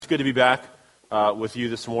good to be back with you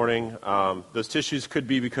this morning. Those tissues could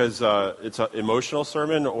be because it's an emotional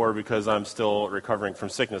sermon or because I'm still recovering from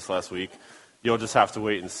sickness last week. You'll just have to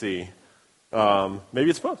wait and see. Maybe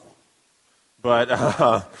it's both.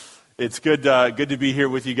 But it's good to be here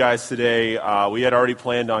with you guys today. We had already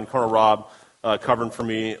planned on Colonel Rob covering for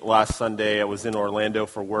me last Sunday. I was in Orlando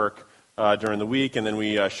for work during the week, and then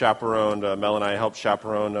we chaperoned, Mel and I helped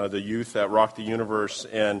chaperone the youth at Rock the Universe,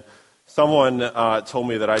 and someone told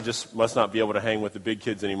me that I just must not be able to hang with the big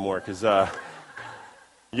kids anymore, because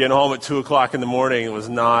getting home at 2 o'clock in the morning, it was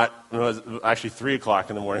actually 3 o'clock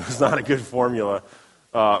in the morning. It was not a good formula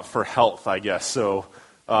for health, I guess. So,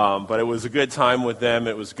 but it was a good time with them.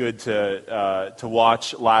 It was good to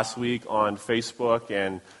watch last week on Facebook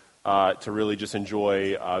and to really just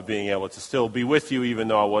enjoy being able to still be with you, even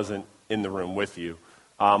though I wasn't in the room with you.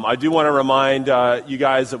 I do want to remind you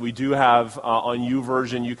guys that we do have on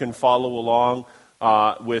YouVersion, you can follow along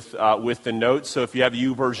with the notes. So if you have the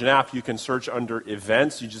YouVersion app, you can search under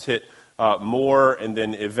events. You just hit more and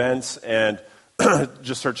then events, and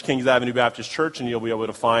just search Kings Avenue Baptist Church, and you'll be able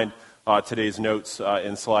to find today's notes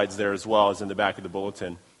and slides there, as well as in the back of the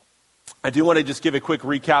bulletin. I do want to just give a quick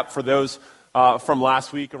recap for those from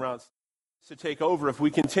last week around to take over. If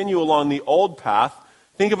we continue along the old path,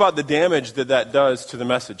 think about the damage that does to the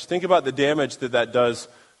message. Think about the damage that does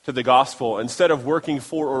to the gospel. Instead of working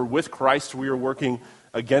for or with Christ, we are working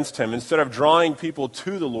against him. Instead of drawing people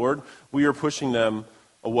to the Lord, we are pushing them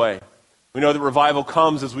away. We know that revival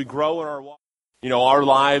comes as we grow in our walk. Our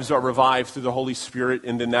lives are revived through the Holy Spirit,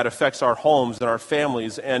 and then that affects our homes and our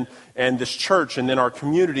families and this church, and then our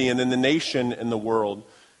community, and then the nation and the world.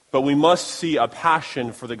 But we must see a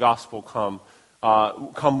passion for the gospel come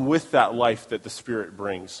with that life that the Spirit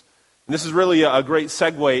brings. And this is really a great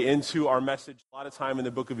segue into our message. A lot of time in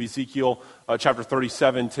the book of Ezekiel, chapter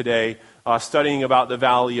 37 today, studying about the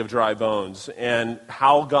valley of dry bones and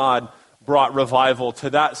how God brought revival to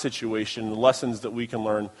that situation, the lessons that we can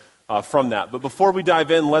learn from that. But before we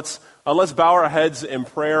dive in, let's bow our heads in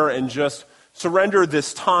prayer and just surrender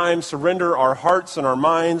this time, surrender our hearts and our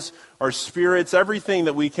minds, our spirits, everything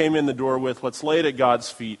that we came in the door with. Let's lay it at God's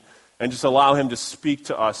feet and just allow him to speak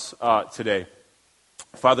to us today.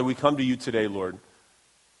 Father, we come to you today, Lord,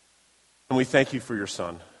 and we thank you for your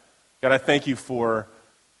Son. God, I thank you for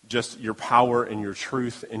just your power and your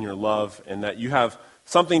truth and your love, and that you have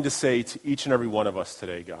something to say to each and every one of us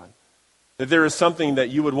today, God. That there is something that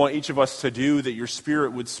you would want each of us to do, that your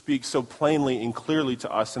Spirit would speak so plainly and clearly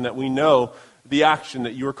to us, and that we know the action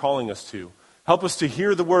that you are calling us to. Help us to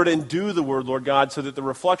hear the word and do the word, Lord God, so that the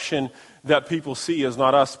reflection that people see is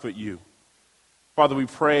not us but you. Father, we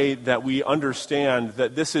pray that we understand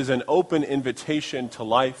that this is an open invitation to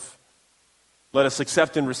life. Let us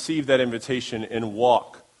accept and receive that invitation and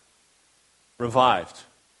walk revived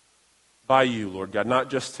by you, Lord God,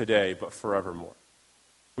 not just today, but forevermore.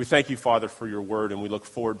 We thank you, Father, for your word, and we look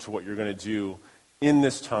forward to what you're going to do in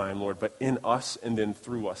this time, Lord, but in us and then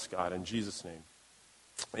through us, God. In Jesus' name,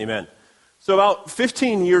 amen. So about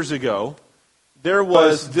 15 years ago, there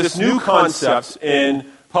was this new concept in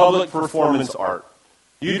public performance art.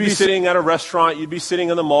 You'd be sitting at a restaurant, you'd be sitting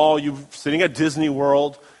in the mall, you'd be sitting at Disney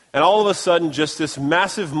World, and all of a sudden just this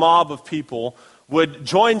massive mob of people would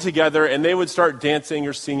join together and they would start dancing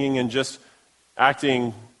or singing and just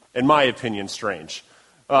acting, in my opinion, strange.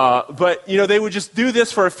 But they would just do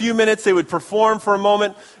this for a few minutes, they would perform for a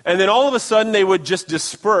moment, and then all of a sudden they would just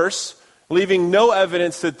disperse, leaving no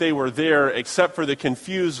evidence that they were there except for the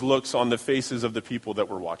confused looks on the faces of the people that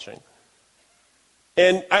were watching.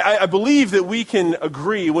 And I believe that we can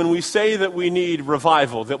agree when we say that we need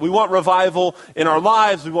revival, that we want revival in our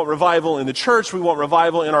lives, we want revival in the church, we want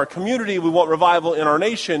revival in our community, we want revival in our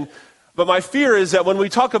nation. But my fear is that when we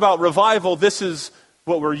talk about revival, this is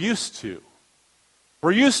what we're used to.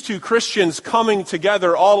 We're used to Christians coming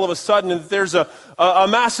together all of a sudden, and there's a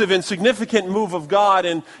massive and significant move of God,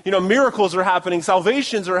 and miracles are happening,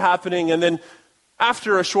 salvations are happening, and then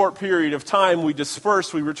after a short period of time, we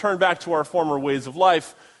disperse, we return back to our former ways of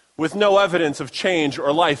life with no evidence of change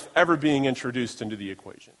or life ever being introduced into the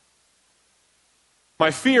equation.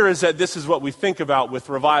 My fear is that this is what we think about with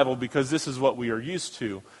revival because this is what we are used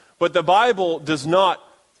to. But the Bible does not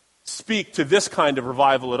speak to this kind of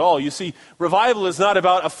revival at all. You see, revival is not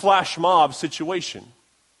about a flash mob situation.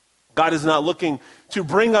 God is not looking to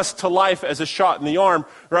bring us to life as a shot in the arm.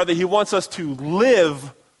 Rather, he wants us to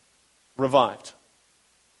live revived.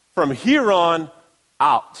 From here on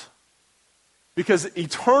out. Because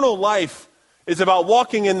eternal life is about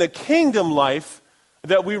walking in the kingdom life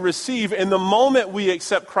that we receive in the moment we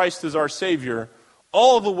accept Christ as our Savior,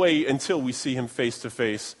 all the way until we see him face to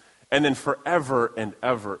face and then forever and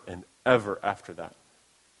ever and ever after that.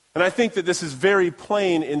 And I think that this is very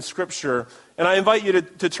plain in Scripture, and I invite you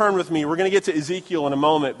to turn with me. We're going to get to Ezekiel in a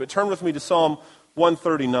moment, but turn with me to Psalm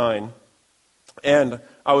 139. And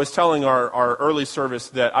I was telling our early service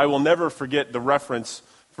that I will never forget the reference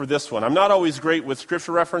for this one. I'm not always great with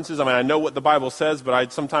Scripture references. I mean, I know what the Bible says, but I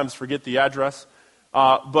sometimes forget the address.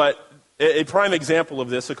 But a prime example of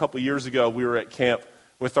this, a couple years ago, we were at camp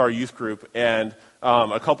with our youth group, and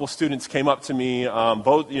a couple students came up to me,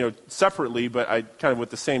 both separately, but I kind of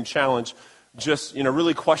with the same challenge, just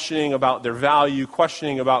really questioning about their value,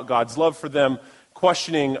 questioning about God's love for them,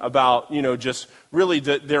 questioning about just really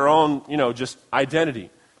their own just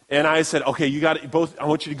identity. And I said, okay, you got it both. I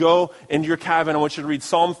want you to go into your cabin. I want you to read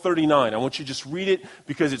Psalm 39. I want you to just read it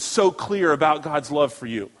because it's so clear about God's love for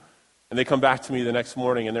you. And they come back to me the next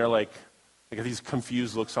morning, and they're like, they got these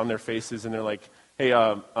confused looks on their faces, and they're like, hey,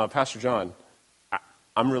 Pastor John,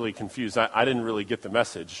 I'm really confused. I didn't really get the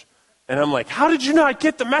message. And I'm like, how did you not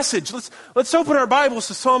get the message? Let's open our Bibles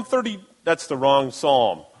to Psalm 30. That's the wrong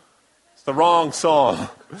psalm. It's the wrong psalm.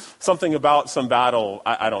 Something about some battle.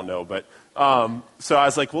 I don't know. But so I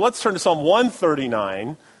was like, well, let's turn to Psalm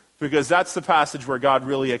 139, because that's the passage where God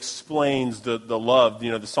really explains the love.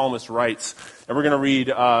 The psalmist writes. And we're going to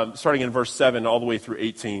read starting in verse 7 all the way through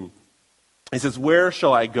 18. He says, where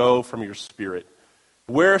shall I go from your spirit?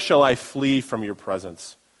 Where shall I flee from your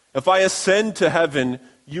presence? If I ascend to heaven,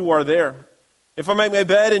 you are there. If I make my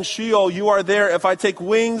bed in Sheol, you are there. If I take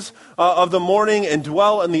wings of the morning and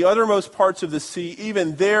dwell in the uttermost parts of the sea,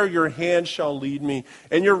 even there your hand shall lead me,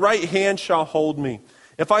 and your right hand shall hold me.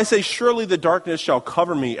 If I say, surely the darkness shall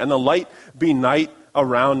cover me, and the light be night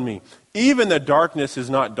around me, even the darkness is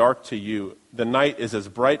not dark to you. The night is as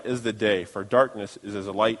bright as the day, for darkness is as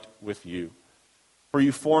light with you. For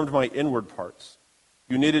you formed my inward parts.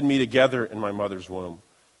 You knitted me together in my mother's womb.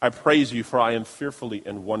 I praise you, for I am fearfully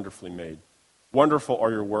and wonderfully made. Wonderful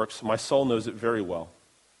are your works. My soul knows it very well.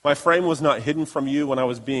 My frame was not hidden from you when I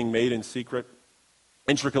was being made in secret,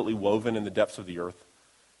 intricately woven in the depths of the earth.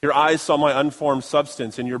 Your eyes saw my unformed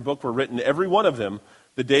substance. In your book were written, every one of them,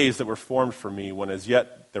 the days that were formed for me, when as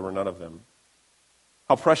yet there were none of them.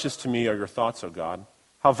 How precious to me are your thoughts, O God.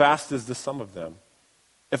 How vast is the sum of them.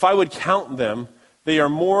 If I would count them, they are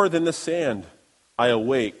more than the sand. I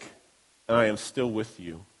awake, and I am still with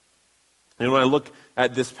you. And when I look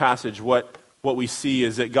at this passage, what we see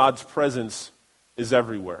is that God's presence is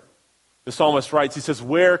everywhere. The psalmist writes, he says,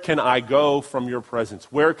 where can I go from your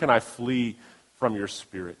presence? Where can I flee from your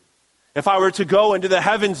spirit? If I were to go into the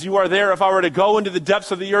heavens, you are there. If I were to go into the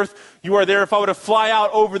depths of the earth, you are there. If I were to fly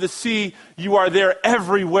out over the sea, you are there.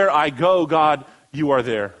 Everywhere I go, God, you are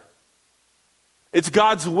there. It's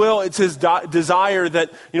God's will, it's his desire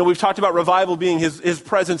that, we've talked about revival being his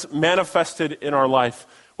presence manifested in our life.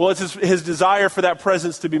 Well, it's his desire for that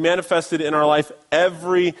presence to be manifested in our life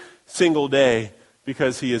every single day,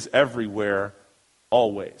 because he is everywhere,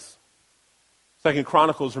 always. 2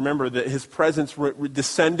 Chronicles, remember that his presence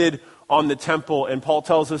descended on the temple, and Paul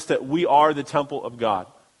tells us that we are the temple of God.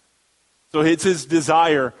 So it's his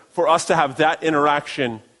desire for us to have that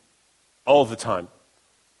interaction all the time.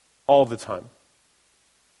 All the time.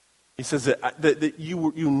 He says that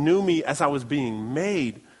you knew me as I was being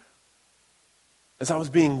made, as I was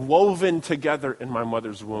being woven together in my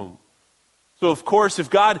mother's womb. So of course, if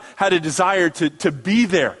God had a desire to be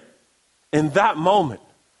there in that moment,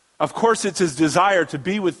 of course it's his desire to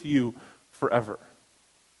be with you forever.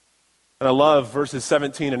 And I love verses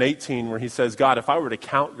 17 and 18 where he says, God, if I were to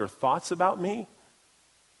count your thoughts about me,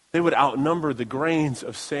 they would outnumber the grains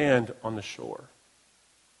of sand on the shore.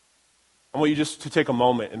 I want you just to take a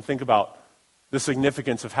moment and think about the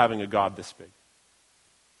significance of having a God this big.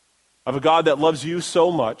 Of a God that loves you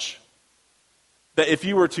so much that if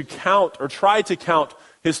you were to count or try to count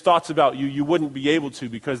his thoughts about you, you wouldn't be able to,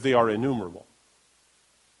 because they are innumerable.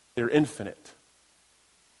 They're infinite.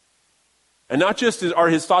 And not just are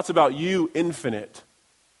his thoughts about you infinite,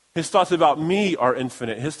 his thoughts about me are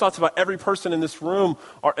infinite. His thoughts about every person in this room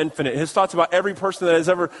are infinite. His thoughts about every person that has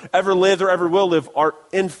ever lived or ever will live are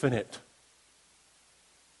infinite.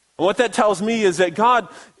 And what that tells me is that God,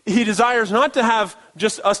 he desires not to have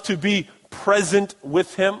just us to be present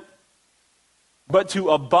with him, but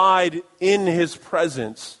to abide in his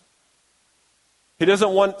presence. He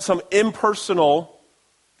doesn't want some impersonal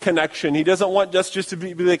connection. He doesn't want us just to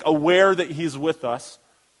be like aware that he's with us.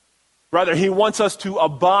 Rather, he wants us to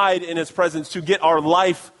abide in his presence, to get our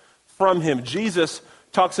life from him. Jesus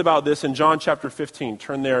talks about this in John chapter 15.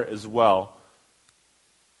 Turn there as well.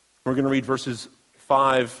 We're going to read verses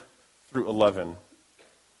 5 through 11.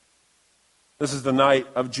 This is the night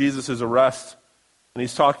of Jesus' arrest. And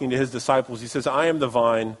he's talking to his disciples. He says, I am the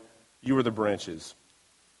vine, you are the branches.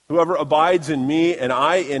 Whoever abides in me and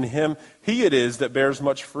I in him, he it is that bears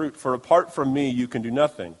much fruit. For apart from me, you can do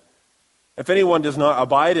nothing. If anyone does not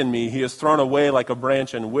abide in me, he is thrown away like a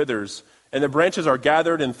branch and withers, and the branches are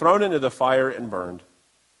gathered and thrown into the fire and burned.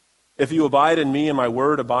 If you abide in me and my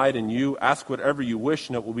word abide in you, ask whatever you wish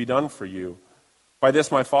and it will be done for you. By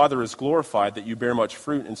this my Father is glorified, that you bear much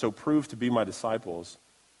fruit and so prove to be my disciples.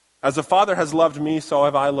 As the Father has loved me, so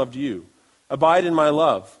have I loved you. Abide in my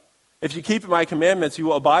love. If you keep my commandments, you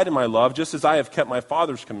will abide in my love, just as I have kept my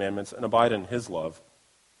Father's commandments and abide in his love.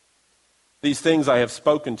 These things I have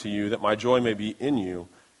spoken to you, that my joy may be in you,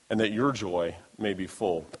 and that your joy may be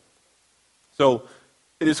full. So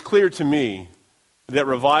it is clear to me that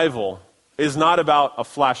revival is not about a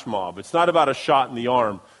flash mob. It's not about a shot in the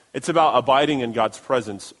arm. It's about abiding in God's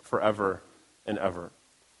presence forever and ever.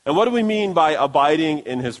 And what do we mean by abiding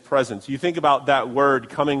in his presence? You think about that word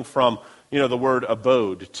coming from, the word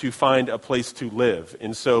abode, to find a place to live.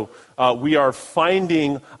 And so we are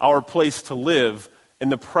finding our place to live in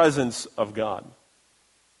the presence of God.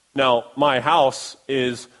 Now, my house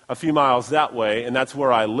is a few miles that way, and that's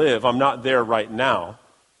where I live. I'm not there right now.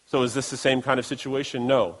 So is this the same kind of situation?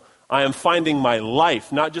 No. I am finding my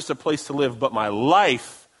life, not just a place to live, but my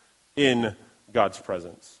life in God's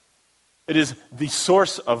presence. It is the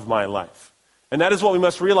source of my life. And that is what we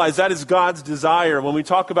must realize. That is God's desire. When we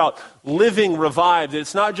talk about living revived,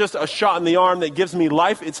 it's not just a shot in the arm that gives me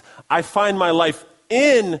life. It's I find my life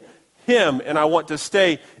in him, and I want to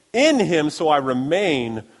stay in him so I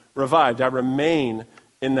remain revived. I remain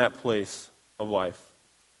in that place of life.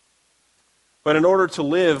 But in order to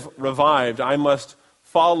live revived, I must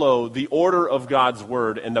follow the order of God's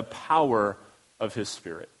word and the power of his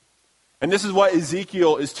Spirit. And this is what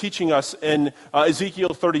Ezekiel is teaching us in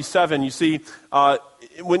Ezekiel 37. You see,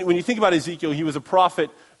 when you think about Ezekiel, he was a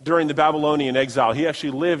prophet during the Babylonian exile. He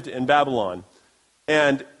actually lived in Babylon.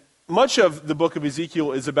 And much of the book of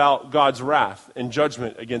Ezekiel is about God's wrath and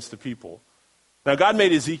judgment against the people. Now, God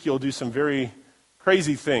made Ezekiel do some very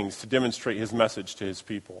crazy things to demonstrate his message to his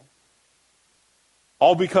people.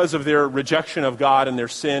 All because of their rejection of God and their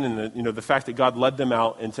sin and the fact that God led them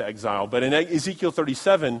out into exile. But in Ezekiel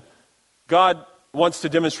 37, God wants to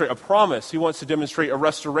demonstrate a promise. He wants to demonstrate a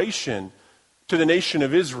restoration to the nation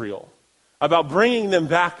of Israel, about bringing them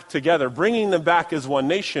back together, bringing them back as one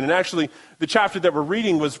nation. And actually, the chapter that we're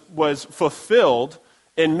reading was fulfilled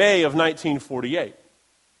in May of 1948.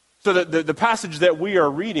 So the passage that we are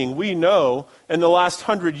reading, we know in the last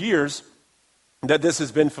 100 years that this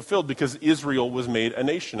has been fulfilled because Israel was made a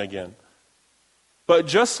nation again. But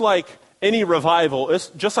just like any revival,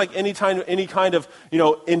 just like any kind of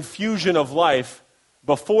infusion of life,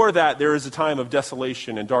 before that there is a time of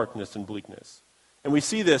desolation and darkness and bleakness. And we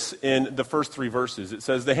see this in the first 3 verses. It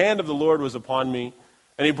says, "The hand of the Lord was upon me,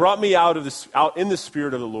 and he brought me out in the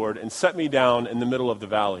Spirit of the Lord and set me down in the middle of the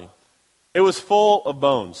valley. It was full of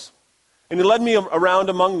bones. And he led me around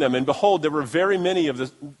among them, and behold, there were very many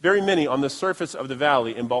on the surface of the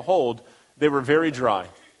valley, and behold, they were very dry.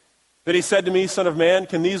 Then he said to me, Son of man,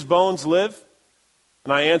 can these bones live?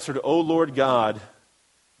 And I answered, O Lord God,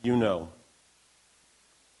 you know."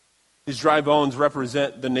 These dry bones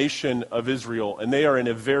represent the nation of Israel, and they are in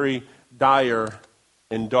a very dire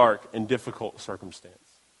and dark and difficult circumstance.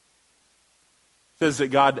 It says that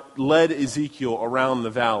God led Ezekiel around the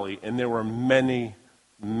valley, and there were many,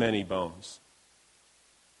 many bones.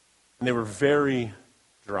 And they were very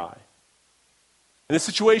dry. And this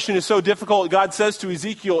situation is so difficult, God says to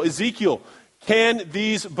Ezekiel, Ezekiel, can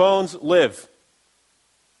these bones live?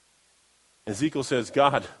 Ezekiel says,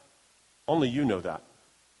 God, only you know that.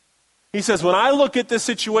 He says, when I look at this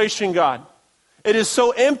situation, God, it is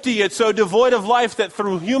so empty, it's so devoid of life that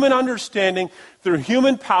through human understanding, through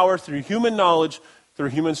human power, through human knowledge, through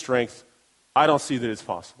human strength, I don't see that it's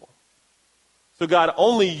possible. So God,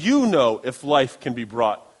 only you know if life can be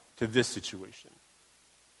brought to this situation.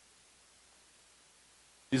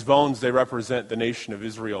 These bones, they represent the nation of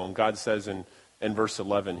Israel. And God says in verse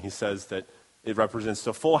 11, he says that it represents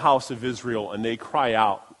the full house of Israel, and they cry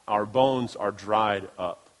out, our bones are dried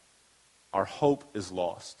up. Our hope is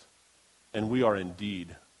lost, and we are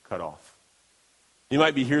indeed cut off. You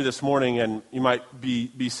might be here this morning, and you might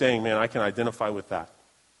be saying, man, I can identify with that.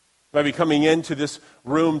 You might be coming into this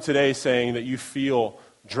room today saying that you feel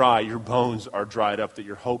dry, your bones are dried up, that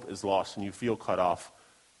your hope is lost, and you feel cut off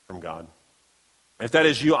from God. If that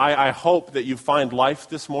is you, I hope that you find life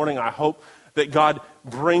this morning. I hope that God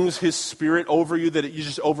brings his Spirit over you, that it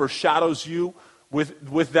just overshadows you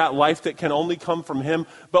with that life that can only come from him.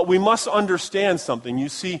 But we must understand something. You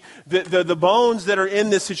see, the bones that are in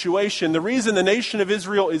this situation, the reason the nation of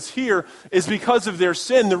Israel is here is because of their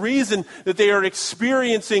sin. The reason that they are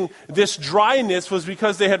experiencing this dryness was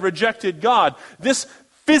because they had rejected God. This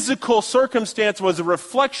physical circumstance was a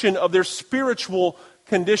reflection of their spiritual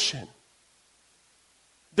condition.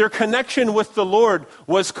 Their connection with the Lord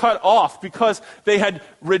was cut off because they had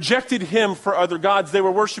rejected him for other gods. They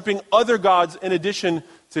were worshiping other gods in addition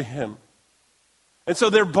to him. And so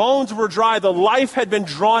their bones were dry. The life had been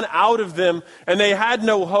drawn out of them, and they had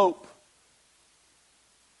no hope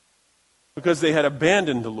because they had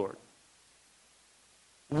abandoned the Lord.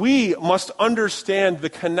 We must understand the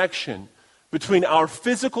connection between our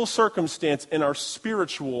physical circumstance and our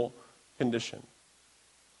spiritual condition.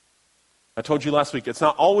 I told you last week, it's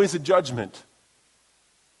not always a judgment.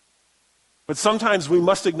 But sometimes we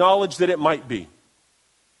must acknowledge that it might be.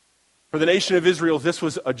 For the nation of Israel, this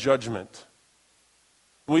was a judgment.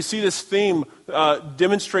 And we see this theme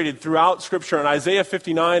demonstrated throughout Scripture. In Isaiah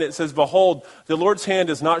 59, it says, "Behold, the Lord's hand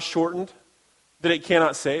is not shortened, that it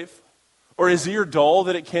cannot save, or his ear dull,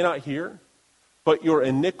 that it cannot hear. But your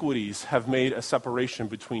iniquities have made a separation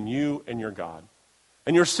between you and your God.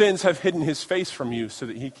 And your sins have hidden his face from you so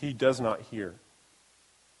that he does not hear."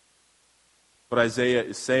 What Isaiah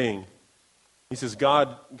is saying, he says,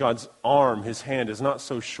 God's arm, his hand, is not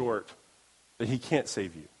so short that he can't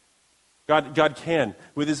save you. God can.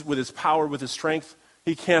 With his power, with his strength,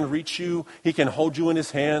 he can reach you. He can hold you in his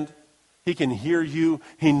hand. He can hear you.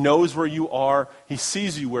 He knows where you are. He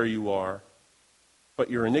sees you where you are. But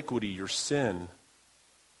your iniquity, your sin,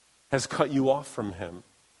 has cut you off from him.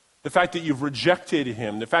 The fact that you've rejected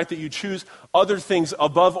him, the fact that you choose other things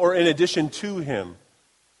above or in addition to him,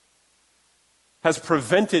 has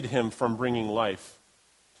prevented him from bringing life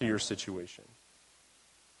to your situation.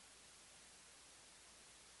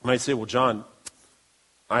 You might say, "Well, John,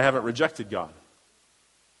 I haven't rejected God."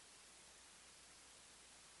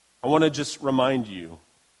 I want to just remind you,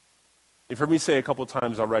 you've heard me say a couple of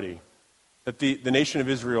times already, that the nation of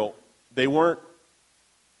Israel, they weren't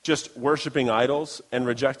just worshiping idols and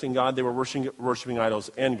rejecting God. They were worshiping idols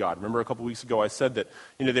and God. Remember a couple weeks ago I said that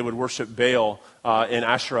they would worship Baal and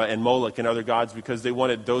Asherah and Moloch and other gods because they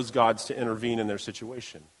wanted those gods to intervene in their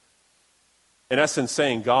situation. In essence,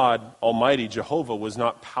 saying God Almighty, Jehovah, was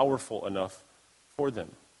not powerful enough for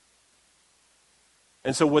them.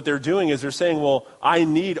 And so what they're doing is they're saying, well, I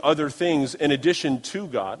need other things in addition to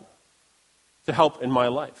God to help in my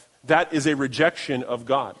life. That is a rejection of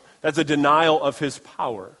God. That's a denial of his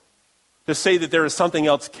power. To say that there is something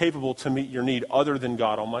else capable to meet your need other than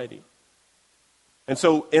God Almighty. And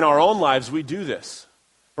so in our own lives, we do this.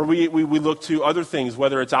 Or we look to other things,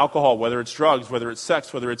 whether it's alcohol, whether it's drugs, whether it's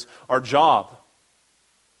sex, whether it's our job,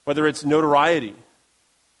 whether it's notoriety.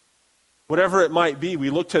 Whatever it might be, we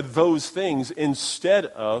look to those things instead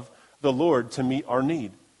of the Lord to meet our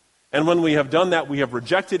need. And when we have done that, we have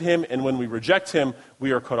rejected him, and when we reject him,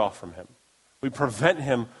 we are cut off from him. We prevent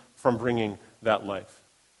him from bringing that life.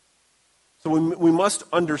 So we must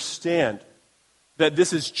understand that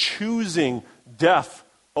this is choosing death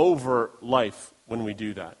over life when we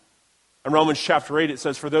do that. In Romans chapter 8, it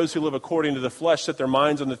says, "For those who live according to the flesh set their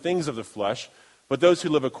minds on the things of the flesh, but those who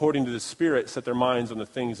live according to the Spirit set their minds on the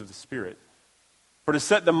things of the Spirit. For to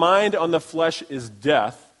set the mind on the flesh is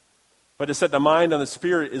death, but to set the mind on the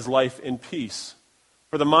Spirit is life and peace.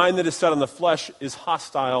 For the mind that is set on the flesh is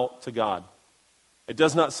hostile to God. It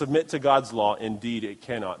does not submit to God's law. Indeed, it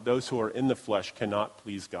cannot. Those who are in the flesh cannot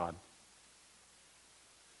please God."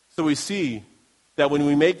 So we see that when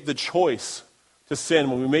we make the choice to sin,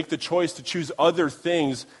 when we make the choice to choose other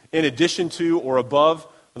things in addition to or above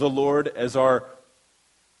the Lord as our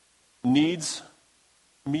needs,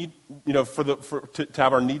 to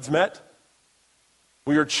have our needs met,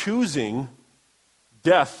 we are choosing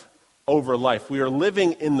death over life. We are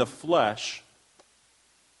living in the flesh.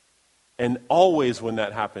 And always when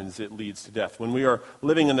that happens, it leads to death. When we are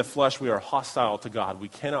living in the flesh, we are hostile to God. We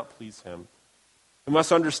cannot please him. We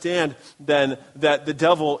must understand then that the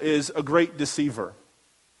devil is a great deceiver.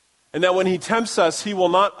 And that when he tempts us, he will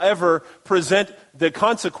not ever present the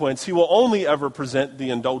consequence. He will only ever present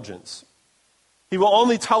the indulgence. He will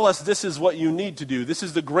only tell us this is what you need to do. This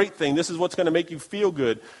is the great thing. This is what's going to make you feel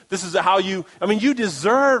good. This is how you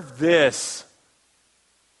deserve this.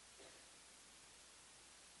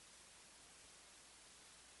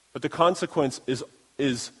 But the consequence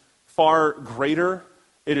is far greater.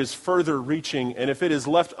 It is further reaching. And if it is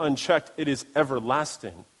left unchecked, it is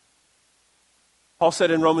everlasting. Paul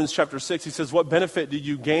said in Romans chapter 6, he says, "What benefit did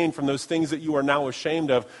you gain from those things that you are now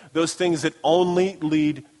ashamed of? Those things that only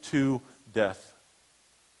lead to death."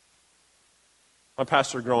 my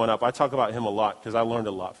pastor growing up, I talk about him a lot because I learned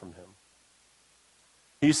a lot from him.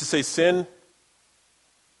 He used to say, sin,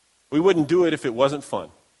 we wouldn't do it if it wasn't fun.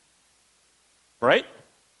 Right?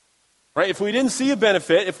 Right? If we didn't see a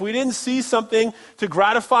benefit, if we didn't see something to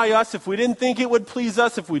gratify us, if we didn't think it would please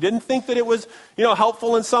us, if we didn't think that it was,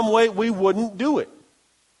 helpful in some way, we wouldn't do it.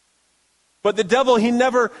 But the devil,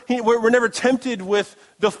 we're never tempted with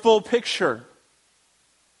the full picture.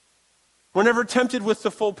 We're never tempted with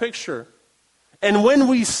the full picture. And when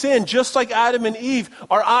we sin, just like Adam and Eve,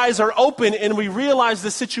 our eyes are open and we realize the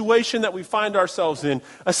situation that we find ourselves in,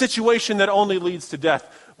 a situation that only leads to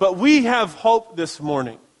death. But we have hope this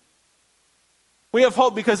morning. We have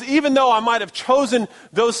hope because even though I might have chosen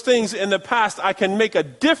those things in the past, I can make a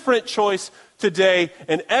different choice today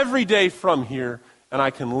and every day from here, and I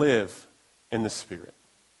can live in the Spirit.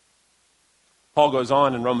 Paul goes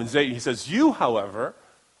on in Romans 8, he says, you, however,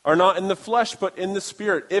 are not in the flesh, but in the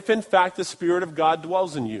Spirit, if in fact the Spirit of God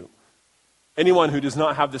dwells in you. Anyone who does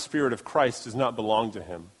not have the Spirit of Christ does not belong to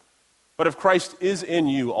him. But if Christ is in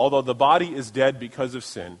you, although the body is dead because of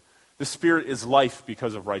sin, the Spirit is life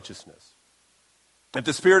because of righteousness. If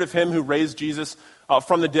the Spirit of him who raised Jesus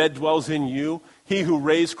from the dead dwells in you, he who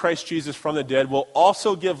raised Christ Jesus from the dead will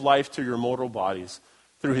also give life to your mortal bodies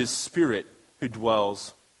through his Spirit who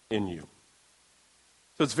dwells in you.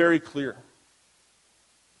 So it's very clear.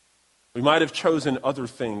 We might have chosen other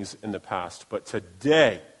things in the past, but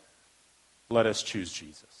today, let us choose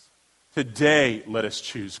Jesus. Today, let us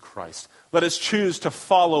choose Christ. Let us choose to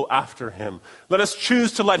follow after him. Let us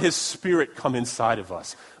choose to let his Spirit come inside of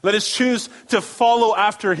us. Let us choose to follow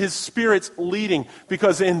after his Spirit's leading,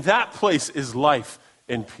 because in that place is life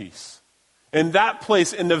and peace. In that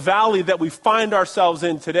place, in the valley that we find ourselves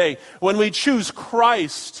in today, when we choose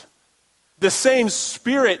Christ, the same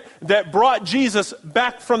Spirit that brought Jesus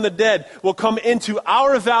back from the dead will come into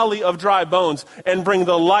our valley of dry bones and bring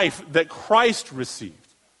the life that Christ received.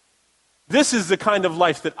 This is the kind of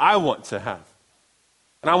life that I want to have.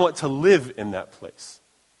 And I want to live in that place.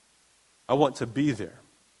 I want to be there.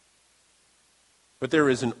 But there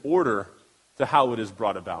is an order to how it is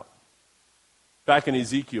brought about. Back in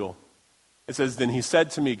Ezekiel, it says, then he said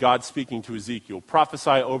to me, God speaking to Ezekiel, prophesy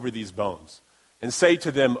over these bones, and say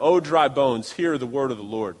to them, O dry bones, hear the word of the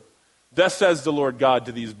Lord. Thus says the Lord God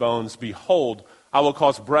to these bones, behold, I will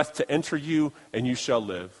cause breath to enter you, and you shall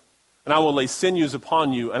live. And I will lay sinews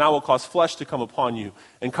upon you, and I will cause flesh to come upon you,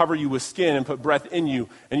 and cover you with skin, and put breath in you,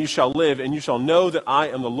 and you shall live, and you shall know that I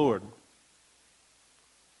am the Lord.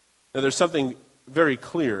 Now there's something very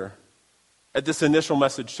clear at this initial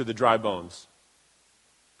message to the dry bones.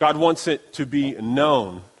 God wants it to be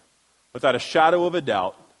known without a shadow of a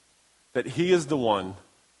doubt that he is the one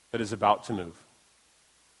that is about to move.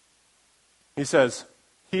 He says,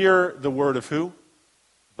 hear the word of who?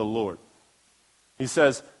 The Lord. He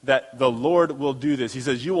says that the Lord will do this. He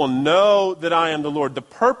says, you will know that I am the Lord. The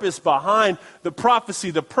purpose behind the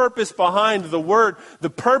prophecy, the purpose behind the word, the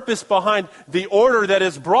purpose behind the order that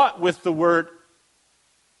is brought with the word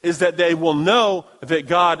is that they will know that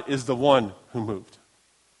God is the one who moved.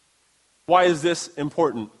 Why is this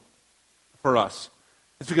important for us?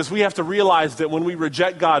 It's because we have to realize that when we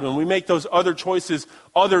reject God, when we make those other choices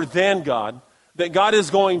other than God, that God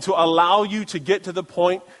is going to allow you to get to the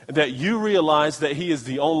point that you realize that he is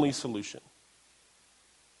the only solution.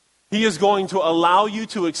 He is going to allow you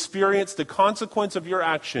to experience the consequence of your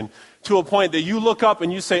action to a point that you look up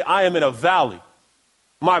and you say, I am in a valley.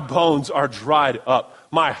 My bones are dried up.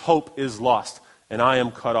 My hope is lost. And I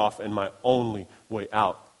am cut off, and my only way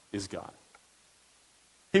out is God.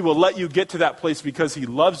 He will let you get to that place because he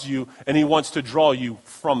loves you and he wants to draw you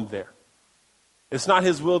from there. It's not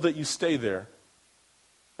his will that you stay there.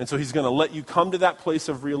 And so he's going to let you come to that place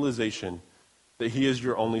of realization that he is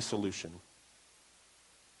your only solution.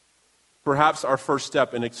 Perhaps our first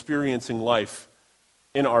step in experiencing life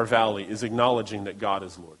in our valley is acknowledging that God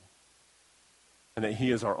is Lord and that he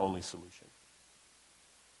is our only solution.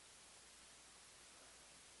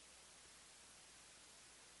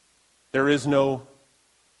 There is no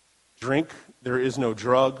drink, there is no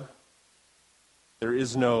drug, there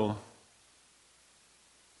is no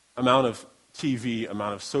amount of TV,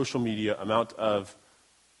 amount of social media, amount of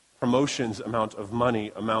promotions, amount of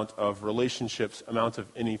money, amount of relationships, amount of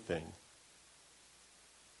anything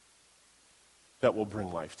that will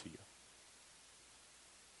bring life to you.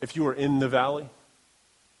 If you are in the valley,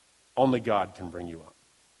 only God can bring you up.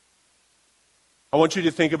 I want you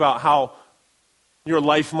to think about how your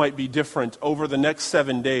life might be different over the next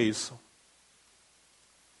 7 days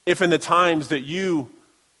if in the times that you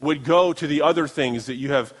would go to the other things that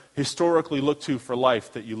you have historically looked to for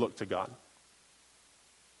life, that you look to God.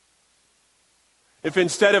 If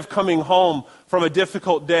instead of coming home from a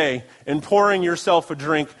difficult day and pouring yourself a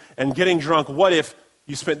drink and getting drunk, what if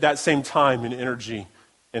you spent that same time and energy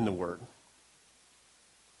in the Word?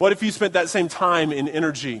 What if you spent that same time and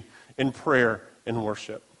energy in prayer and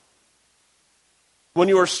worship? When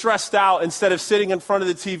you are stressed out, instead of sitting in front of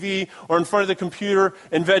the TV or in front of the computer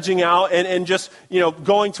and vegging out and just,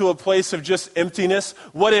 going to a place of just emptiness,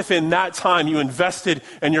 what if in that time you invested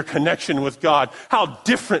in your connection with God? How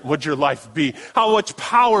different would your life be? How much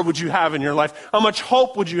power would you have in your life? How much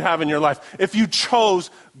hope would you have in your life if you chose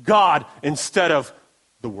God instead of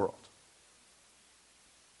the world?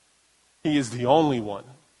 He is the only one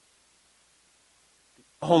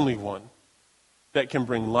that can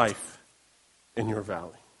bring life in your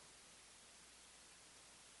valley.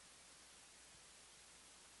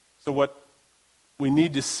 So what we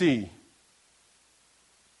need to see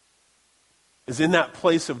is in that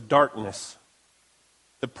place of darkness,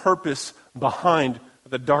 the purpose behind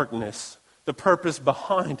the darkness, the purpose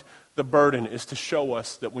behind the burden is to show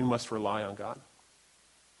us that we must rely on God.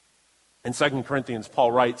 In 2 Corinthians,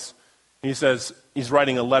 Paul writes, he says, he's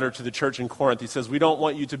writing a letter to the church in Corinth. He says, we don't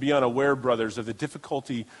want you to be unaware, brothers, of the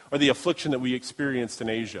difficulty or the affliction that we experienced in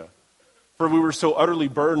Asia. For we were so utterly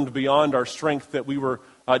burdened beyond our strength that we were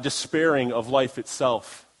despairing of life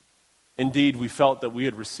itself. Indeed, we felt that we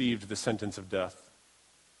had received the sentence of death.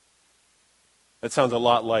 That sounds a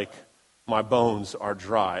lot like, my bones are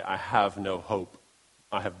dry. I have no hope.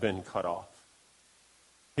 I have been cut off.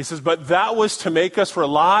 He says, but that was to make us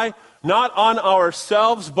rely not on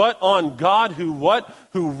ourselves, but on God who what?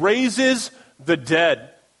 Who raises the dead.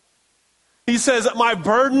 He says, my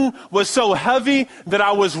burden was so heavy that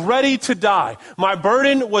I was ready to die. My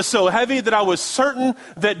burden was so heavy that I was certain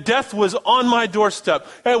that death was on my doorstep.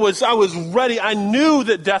 I was ready. I knew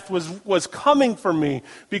that death was coming for me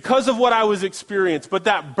because of what I was experiencing. But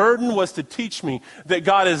that burden was to teach me that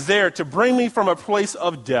God is there to bring me from a place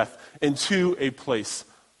of death into a place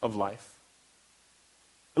of life.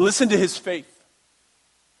 And listen to his faith.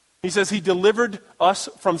 He says he delivered us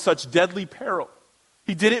from such deadly peril.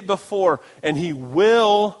 He did it before, and he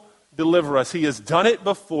will deliver us. He has done it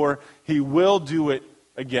before. He will do it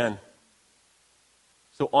again.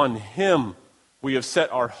 So on him we have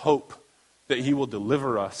set our hope that he will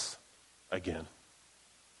deliver us again.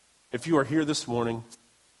 If you are here this morning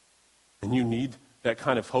and you need that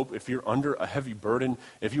kind of hope, if you're under a heavy burden,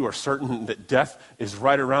 if you are certain that death is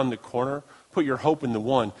right around the corner, put your hope in the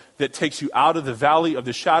one that takes you out of the valley of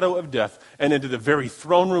the shadow of death and into the very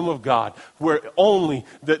throne room of God, where only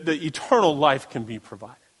the eternal life can be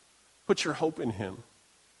provided. Put your hope in him.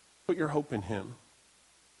 Put your hope in him.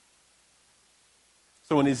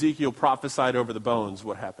 So when Ezekiel prophesied over the bones,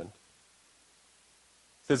 what happened?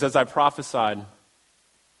 It says, as I prophesied,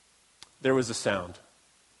 there was a sound,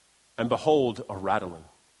 and behold, a rattling.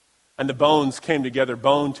 And the bones came together,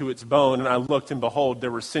 bone to its bone, and I looked, and behold, there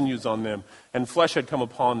were sinews on them, and flesh had come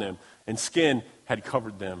upon them, and skin had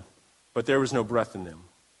covered them, but there was no breath in them.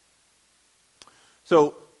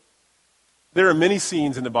 So, there are many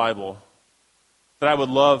scenes in the Bible that I would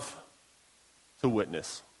love to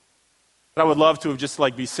witness. That I would love to have just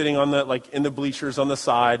be sitting on in the bleachers on the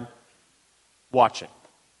side, watching.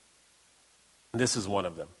 And this is one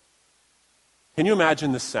of them. Can you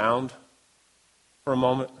imagine the sound for a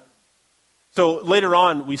moment? So later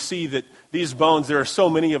on, we see that these bones, there are so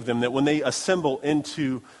many of them that when they assemble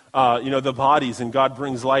into, the bodies and God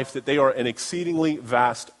brings life, that they are an exceedingly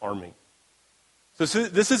vast army. So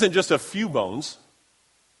this isn't just a few bones.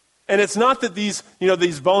 And it's not that these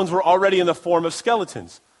bones were already in the form of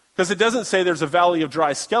skeletons. Because it doesn't say there's a valley of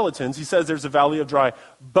dry skeletons. He says there's a valley of dry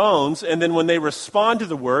bones. And then when they respond to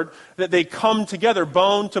the word, that they come together,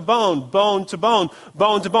 bone to bone, bone to bone,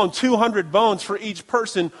 bone to bone. 200 bones for each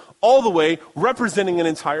person, all the way representing an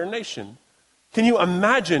entire nation. Can you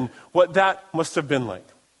imagine what that must have been like?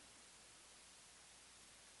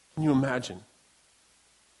 Can you imagine?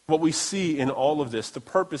 What we see in all of this, the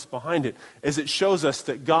purpose behind it, is it shows us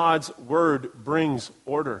that God's word brings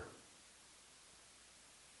order.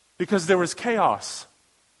 Because there was chaos.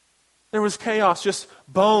 There was chaos, just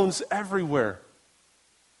bones everywhere.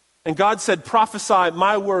 And God said, prophesy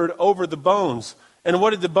my word over the bones. And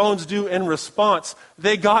what did the bones do in response?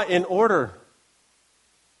 They got in order.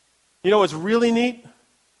 You know what's really neat?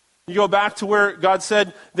 You go back to where God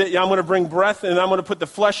said that I'm going to bring breath and I'm going to put the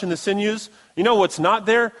flesh in the sinews. You know what's not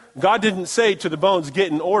there? God didn't say to the bones,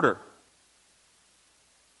 get in order.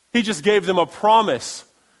 He just gave them a promise.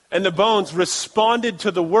 And the bones responded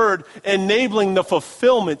to the word, enabling the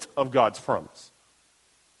fulfillment of God's promise.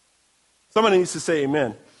 Somebody needs to say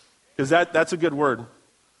amen, because that's a good word.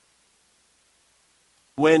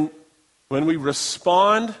 When when we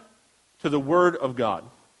respond to the Word of God,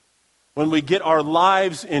 when we get our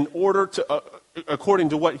lives in order to, according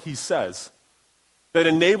to what He says, that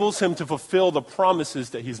enables Him to fulfill the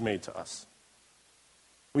promises that He's made to us.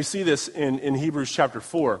 We see this in Hebrews chapter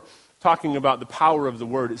 4, talking about the power of the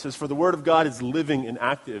Word. It says, "For the Word of God is living and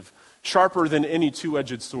active, sharper than any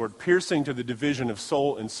two-edged sword, piercing to the division of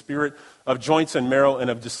soul and spirit, of joints and marrow, and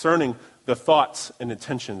of discerning the thoughts and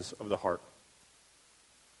intentions of the heart."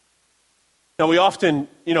 Now we often,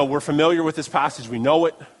 we're familiar with this passage. We know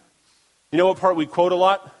it. You know what part we quote a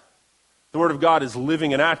lot? The Word of God is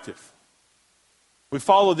living and active. We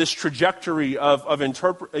follow this trajectory of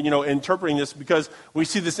interpreting this because we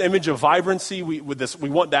see this image of vibrancy. We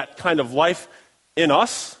want that kind of life in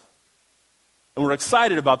us. And we're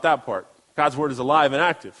excited about that part. God's Word is alive and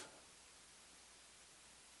active.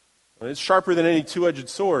 And it's sharper than any two-edged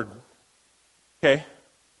sword. Okay.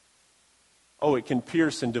 Oh, it can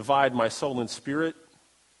pierce and divide my soul and spirit.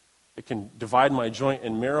 It can divide my joint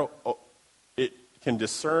and marrow. Oh, it can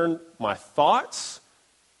discern my thoughts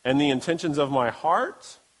and the intentions of my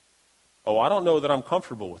heart. Oh, I don't know that I'm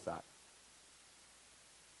comfortable with that.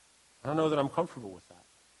 I don't know that I'm comfortable with that.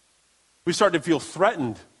 We start to feel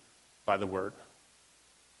threatened by the Word.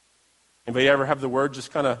 Anybody ever have the Word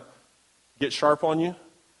just kind of get sharp on you?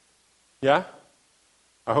 Yeah?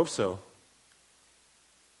 I hope so.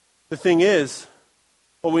 The thing is,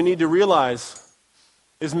 what we need to realize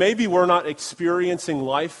is maybe we're not experiencing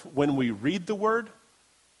life when we read the Word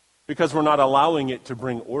because we're not allowing it to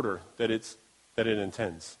bring order that it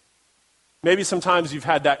intends. Maybe sometimes you've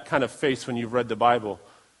had that kind of face when you've read the Bible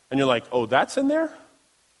and you're like, oh, that's in there?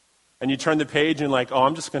 And you turn the page and you're like, oh,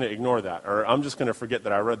 I'm just going to ignore that, or I'm just going to forget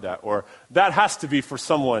that I read that, or that has to be for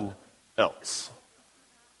someone else,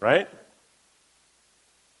 right?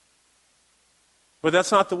 But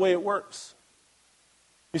that's not the way it works.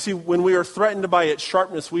 You see, when we are threatened by its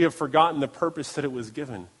sharpness, we have forgotten the purpose that it was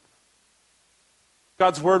given.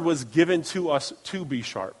 God's Word was given to us to be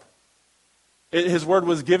sharp. His Word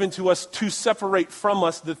was given to us to separate from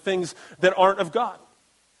us the things that aren't of God.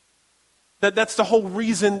 That's the whole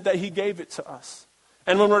reason that He gave it to us.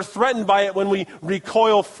 And when we're threatened by it, when we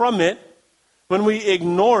recoil from it, when we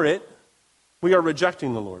ignore it, we are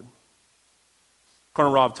rejecting the Lord.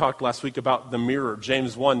 Corner Rob talked last week about the mirror.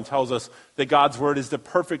 James 1 tells us that God's Word is the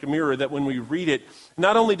perfect mirror, that when we read it,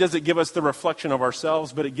 not only does it give us the reflection of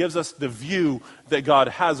ourselves, but it gives us the view that God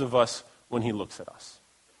has of us when He looks at us.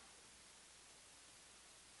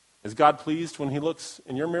 Is God pleased when He looks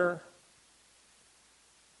in your mirror?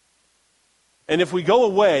 And if we go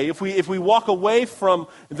away, if we walk away from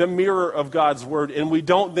the mirror of God's Word and we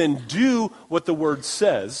don't then do what the Word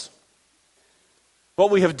says, what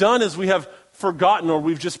we have done is we have forgotten, or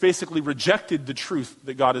we've just basically rejected the truth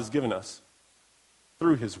that God has given us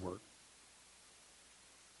through His Word.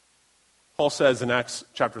 Paul says in Acts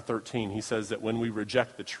chapter 13, he says that when we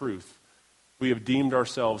reject the truth, we have deemed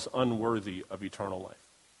ourselves unworthy of eternal life.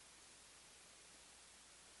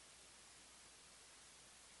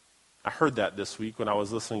 I heard that this week when I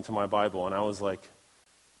was listening to my Bible, and I was like,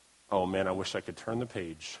 oh man, I wish I could turn the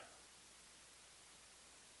page.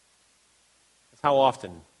 That's how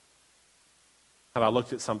often have I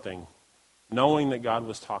looked at something knowing that God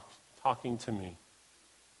was talking to me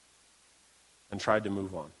and tried to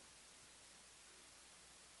move on.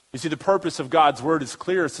 You see, the purpose of God's Word is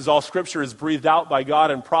clear. It says all Scripture is breathed out by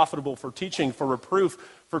God and profitable for teaching, for reproof,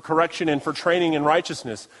 for correction, and for training in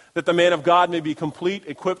righteousness, that the man of God may be complete,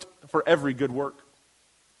 equipped for every good work.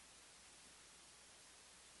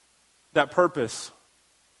 That purpose,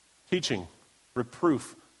 teaching,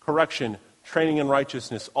 reproof, correction, training in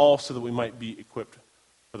righteousness, all so that we might be equipped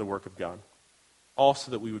for the work of God. All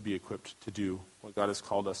so that we would be equipped to do what God has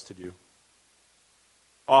called us to do.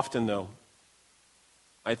 Often, though,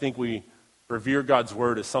 I think we revere God's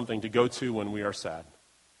Word as something to go to when we are sad.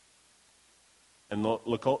 And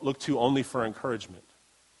look to only for encouragement.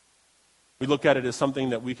 We look at it as something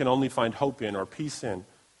that we can only find hope in or peace in.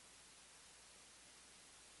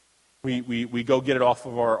 We go get it off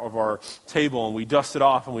of our table and we dust it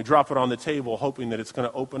off and we drop it on the table hoping that it's going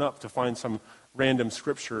to open up to find some random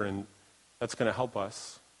scripture and that's going to help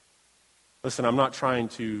us. Listen, I'm not trying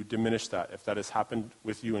to diminish that if that has happened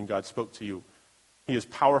with you and God spoke to you. He is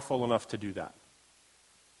powerful enough to do that.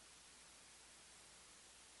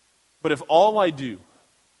 But if all I do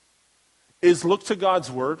is look to God's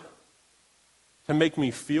Word to make me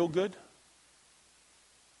feel good,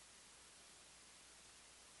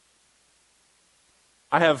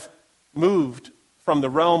 I have moved from the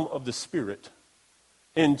realm of the Spirit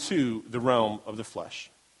into the realm of the flesh.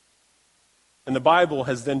 And the Bible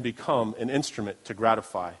has then become an instrument to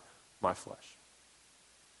gratify my flesh.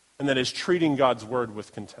 And that is treating God's word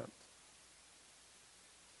with contempt.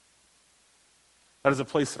 That is a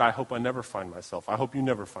place that I hope I never find myself. I hope you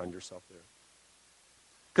never find yourself there.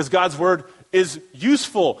 Because God's word is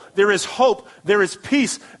useful. There is hope. There is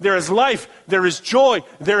peace. There is life. There is joy.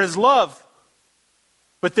 There is love.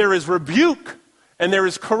 But there is rebuke. And there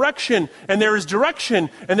is correction. And there is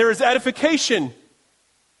direction. And there is edification.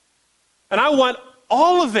 And I want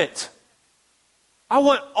all of it. I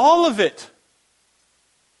want all of it.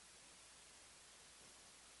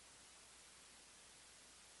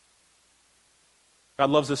 God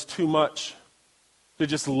loves us too much to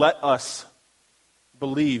just let us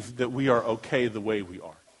believe that we are okay the way we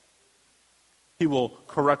are. He will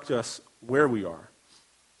correct us where we are.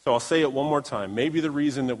 So I'll say it one more time. Maybe the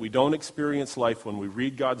reason that we don't experience life when we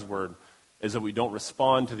read God's word is that we don't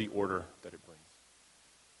respond to the order that it brings.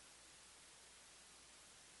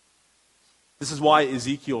 This is why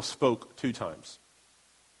Ezekiel spoke 2 times.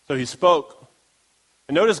 So he spoke,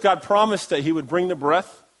 and notice God promised that he would bring the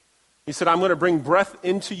breath. He said, I'm going to bring breath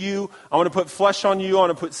into you. I want to put flesh on you. I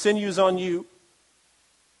want to put sinews on you.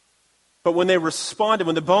 But when they responded,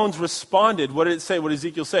 when the bones responded, what did it say? What did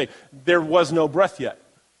Ezekiel say? There was no breath yet.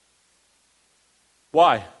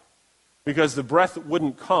 Why? Because the breath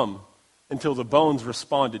wouldn't come until the bones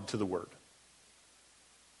responded to the word.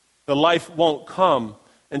 The life won't come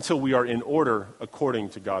until we are in order according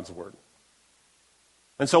to God's word.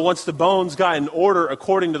 And so once the bones got in order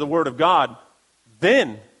according to the word of God,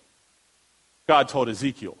 then God told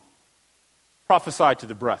Ezekiel, prophesy to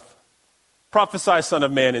the breath. Prophesy, son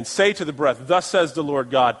of man, and say to the breath, thus says the Lord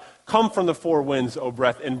God, come from the 4 winds, O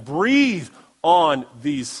breath, and breathe on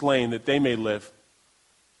these slain that they may live.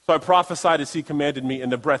 So I prophesied as he commanded me,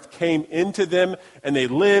 and the breath came into them, and they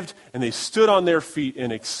lived, and they stood on their feet,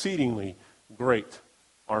 an exceedingly great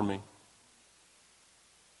army.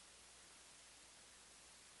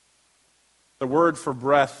 The word for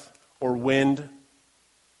breath or wind,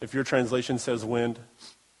 if your translation says wind,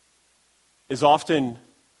 is often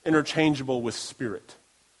interchangeable with spirit.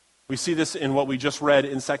 We see this in what we just read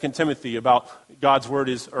in 2 Timothy about God's word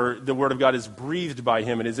the word of God is breathed by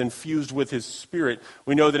him and is infused with his spirit.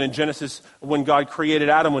 We know that in Genesis, when God created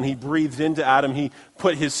Adam, when he breathed into Adam, he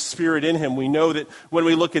put his spirit in him. We know that when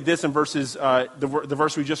we look at this in verses, the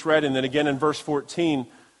verse we just read, and then again in verse 14,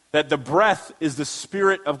 that the breath is the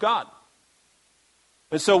Spirit of God.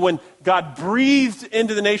 And so when God breathed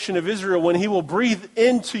into the nation of Israel, when he will breathe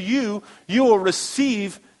into you, you will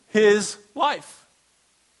receive his life.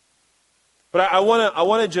 But I want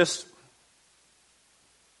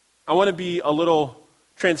to be a little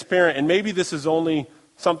transparent, and maybe this is only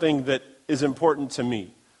something that is important to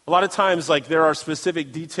me. A lot of times, there are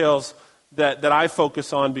specific details that I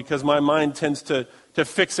focus on because my mind tends to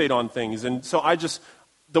fixate on things. And so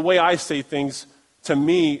the way I say things, to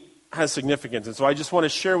me, has significance. And so I just want to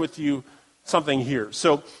share with you something here.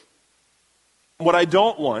 So what I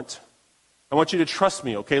don't want, I want you to trust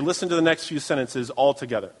me, okay? Listen to the next few sentences all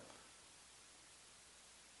together.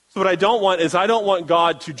 So what I don't want is I don't want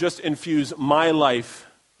God to just infuse my life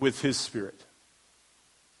with his Spirit.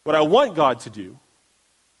 What I want God to do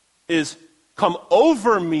is come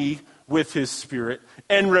over me with his Spirit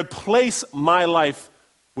and replace my life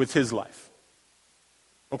with his life.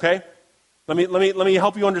 Okay? Let me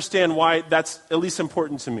help you understand why that's at least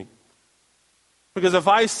important to me. Because if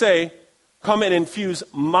I say, come and infuse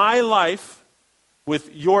my life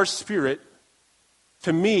with your Spirit,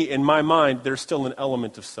 to me, in my mind, there's still an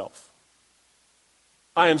element of self.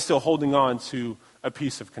 I am still holding on to a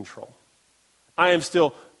piece of control. I'm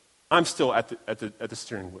still at the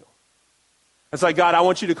steering wheel. It's like, God, I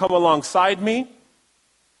want you to come alongside me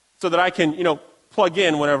so that I can, plug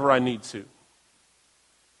in whenever I need to.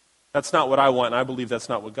 That's not what I want, and I believe that's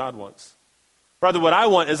not what God wants. Rather, what I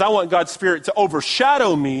want is I want God's Spirit to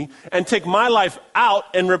overshadow me and take my life out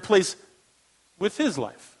and replace with his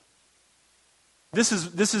life. This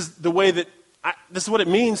is the way that, this is what it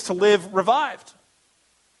means to live revived.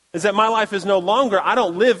 Is that my life is no longer, I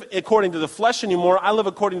don't live according to the flesh anymore, I live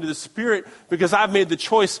according to the Spirit because I've made the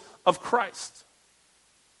choice of Christ.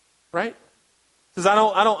 Right? Because I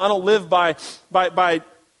don't live by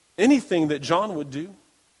anything that John would do.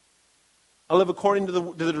 I live according to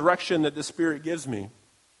the direction that the Spirit gives me.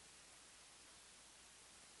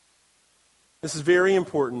 This is very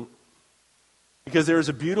important because there is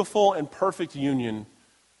a beautiful and perfect union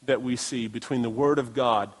that we see between the Word of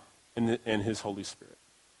God and his Holy Spirit.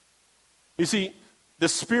 You see, the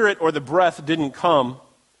Spirit or the breath didn't come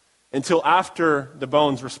until after the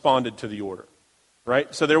bones responded to the order.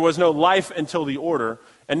 Right? So there was no life until the order.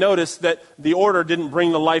 And notice that the order didn't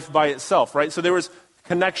bring the life by itself. Right? So there was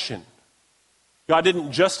connection. God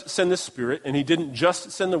didn't just send the Spirit, and he didn't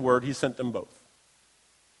just send the Word, he sent them both.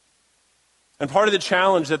 And part of the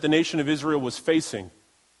challenge that the nation of Israel was facing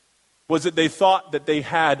was that they thought that they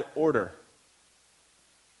had order.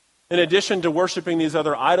 In addition to worshiping these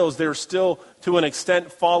other idols, they're still, to an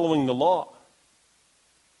extent, following the law.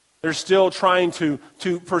 They're still trying to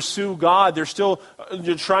pursue God. They're still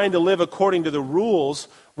trying to live according to the rules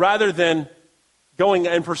rather than going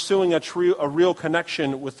and pursuing a real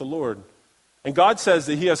connection with the Lord. And God says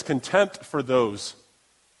that he has contempt for those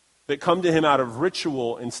that come to him out of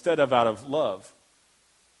ritual instead of out of love.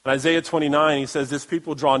 In Isaiah 29, he says, "This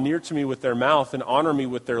people draw near to me with their mouth and honor me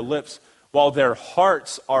with their lips, while their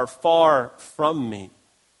hearts are far from me.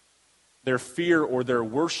 Their fear or their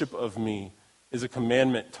worship of me is a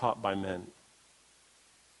commandment taught by men."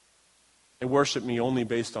 They worship me only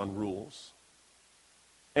based on rules.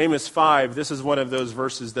 Amos 5, this is one of those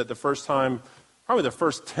verses that the first time, probably the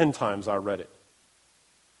first 10 times I read it,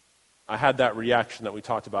 I had that reaction that we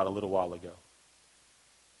talked about a little while ago.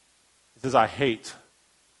 It says,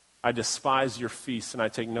 I despise your feasts, and I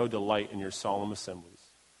take no delight in your solemn assemblies.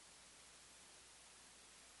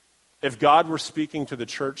 If God were speaking to the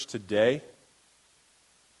church today,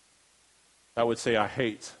 I would say,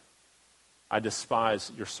 I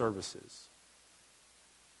despise your services.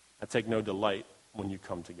 I take no delight when you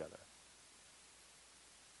come together.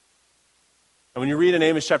 And when you read in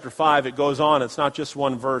Amos chapter 5, it goes on. It's not just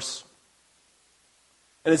one verse.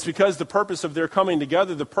 And it's because the purpose of their coming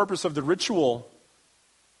together, the purpose of the ritual,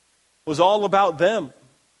 was all about them.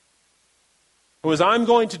 It was, I'm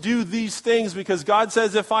going to do these things because God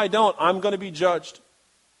says if I don't, I'm going to be judged.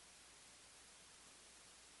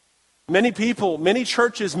 Many people, many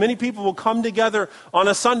churches, many people will come together on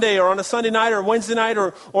a Sunday or on a Sunday night or Wednesday night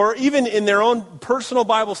or even in their own personal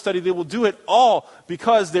Bible study. They will do it all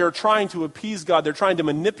because they're trying to appease God. They're trying to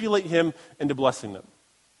manipulate him into blessing them.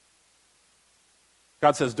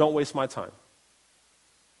 God says, don't waste my time.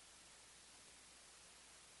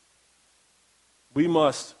 We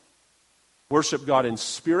must worship God in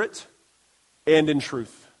spirit and in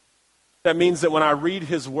truth. That means that when I read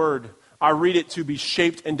his word, I read it to be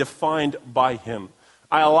shaped and defined by him.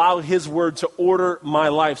 I allow his word to order my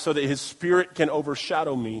life so that his spirit can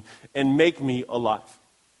overshadow me and make me alive.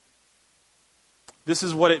 This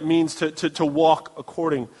is what it means to walk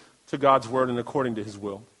according to God's word and according to his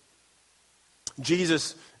will.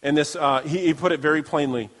 Jesus, in this, he put it very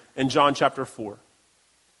plainly in John chapter 4.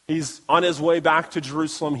 He's on his way back to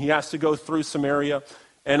Jerusalem. He has to go through Samaria.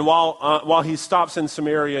 And while he stops in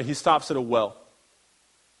Samaria, he stops at a well.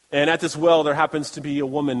 And at this well, there happens to be a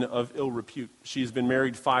woman of ill repute. She's been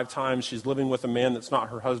married 5 times. She's living with a man that's not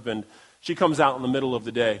her husband. She comes out in the middle of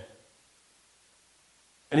the day.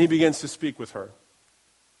 And he begins to speak with her.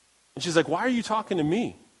 And she's like, why are you talking to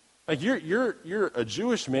me? Like, you're a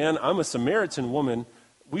Jewish man. I'm a Samaritan woman.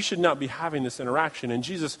 We should not be having this interaction. And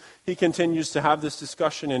Jesus, he continues to have this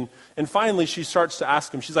discussion. And finally, she starts to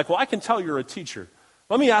ask him. She's like, well, I can tell you're a teacher.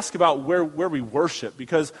 Let me ask about where we worship,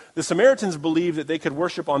 because the Samaritans believed that they could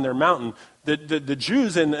worship on their mountain. The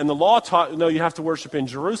Jews and the law taught, no, you have to worship in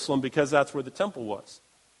Jerusalem because that's where the temple was.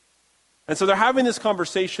 And so they're having this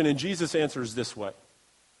conversation, and Jesus answers this way.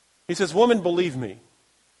 He says, woman, believe me,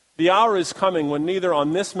 the hour is coming when neither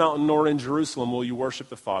on this mountain nor in Jerusalem will you worship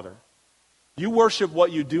the Father. You worship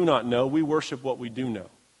what you do not know. We worship what we do know.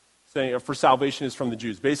 Saying, for salvation is from the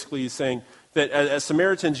Jews. Basically, he's saying that as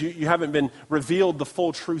Samaritans, you haven't been revealed the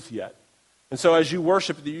full truth yet. And so as you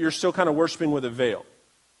worship, you're still kind of worshiping with a veil.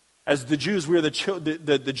 As the Jews,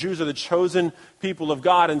 the Jews are the chosen people of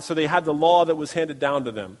God, and so they had the law that was handed down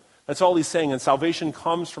to them. That's all he's saying, and salvation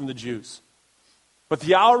comes from the Jews. But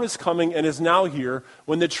the hour is coming and is now here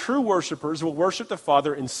when the true worshipers will worship the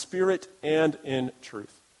Father in spirit and in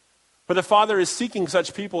truth. For the Father is seeking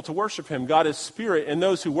such people to worship him. God is spirit, and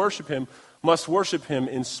those who worship him must worship him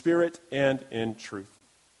in spirit and in truth.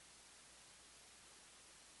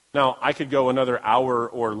 Now, I could go another hour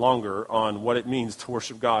or longer on what it means to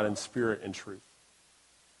worship God in spirit and truth.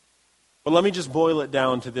 But let me just boil it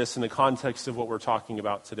down to this in the context of what we're talking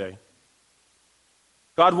about today.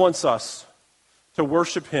 God wants us to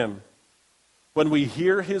worship him when we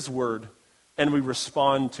hear his word and we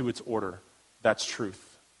respond to its order. That's truth.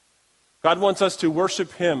 God wants us to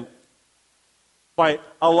worship him by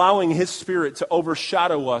allowing his spirit to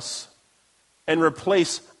overshadow us and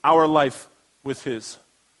replace our life with his.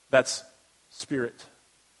 That's spirit.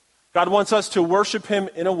 God wants us to worship him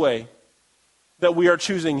in a way that we are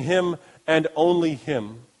choosing him and only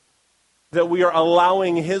him. That we are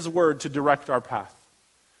allowing his word to direct our path.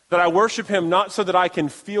 That I worship him not so that I can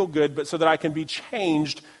feel good, but so that I can be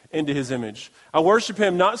changed into his image. I worship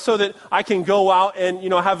him not so that I can go out and,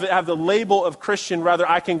 have the label of Christian. Rather,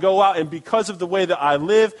 I can go out and because of the way that I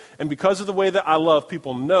live and because of the way that I love,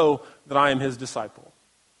 people know that I am his disciple.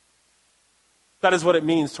 That is what it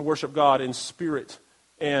means to worship God in spirit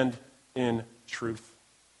and in truth.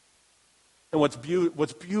 And what's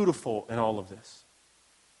beautiful in all of this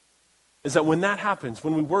is that when that happens,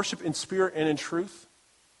 when we worship in spirit and in truth,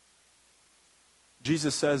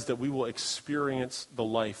 Jesus says that we will experience the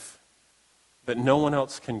life that no one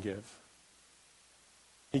else can give.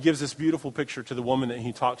 He gives this beautiful picture to the woman that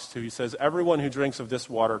he talks to. He says, everyone who drinks of this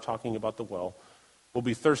water, talking about the well, will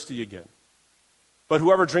be thirsty again. But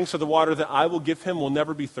whoever drinks of the water that I will give him will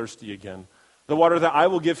never be thirsty again. The water that I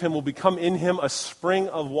will give him will become in him a spring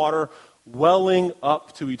of water welling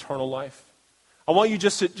up to eternal life. I want you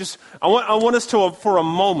I want us to, for a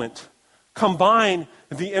moment, combine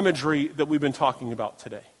the imagery that we've been talking about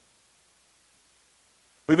today.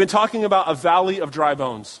 We've been talking about a valley of dry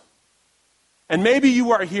bones. And maybe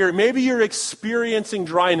you are here, maybe you're experiencing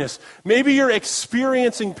dryness, maybe you're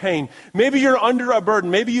experiencing pain, maybe you're under a burden,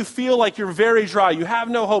 maybe you feel like you're very dry, you have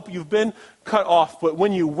no hope, you've been cut off. But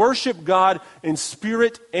when you worship God in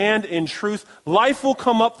spirit and in truth, life will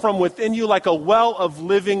come up from within you like a well of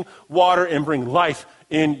living water and bring life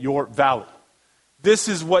in your valley. This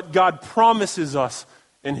is what God promises us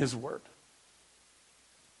in his word.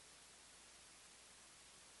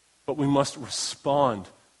 But we must respond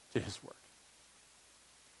to his word.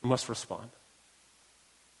 We must respond.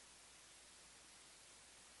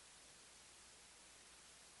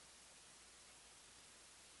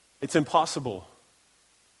 It's impossible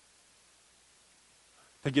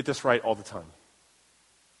to get this right all the time.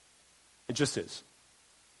 It just is.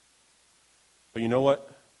 But you know what?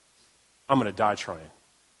 I'm going to die trying.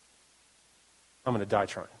 I'm going to die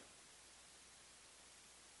trying.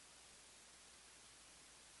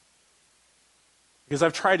 Because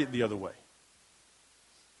I've tried it the other way.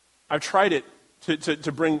 I've tried it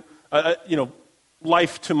to bring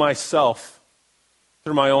life to myself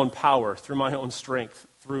through my own power, through my own strength,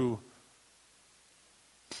 through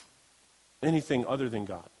anything other than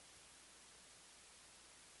God.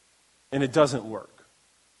 And it doesn't work.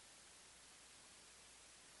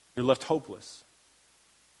 You're left hopeless.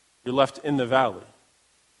 You're left in the valley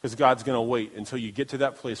because God's going to wait until you get to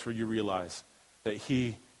that place where you realize that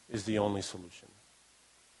he is the only solution.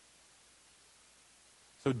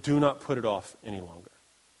 So do not put it off any longer.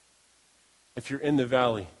 If you're in the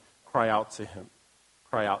valley, cry out to him.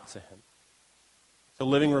 Cry out to him. So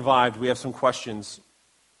Living Revived, we have some questions.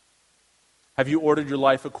 Have you ordered your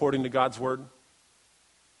life according to God's word?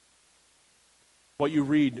 What you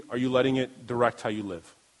read, are you letting it direct how you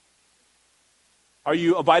live? Are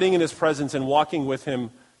you abiding in his presence and walking with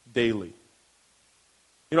him daily?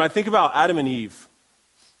 I think about Adam and Eve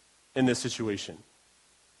in this situation.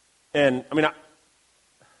 And,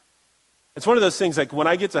 it's one of those things, like when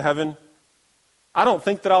I get to heaven, I don't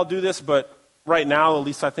think that I'll do this, but right now, at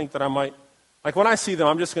least I think that I might. Like when I see them,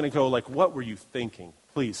 I'm just going to go like, what were you thinking?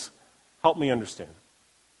 Please, help me understand.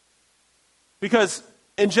 Because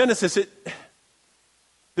in Genesis,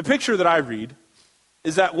 the picture that I read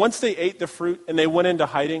is that once they ate the fruit and they went into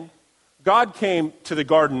hiding, God came to the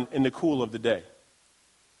garden in the cool of the day.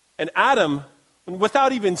 And Adam,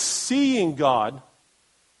 without even seeing God,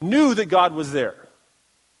 knew that God was there.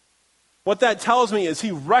 What that tells me is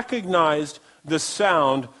he recognized the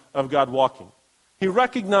sound of God walking. He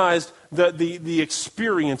recognized the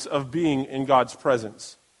experience of being in God's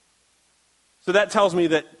presence. So that tells me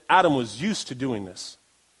that Adam was used to doing this.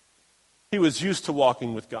 He was used to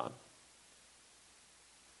walking with God.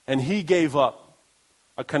 And he gave up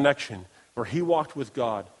a connection where he walked with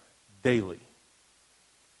God daily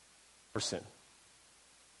for sin.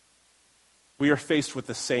 We are faced with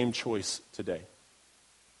the same choice today.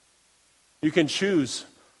 You can choose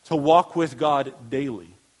to walk with God daily,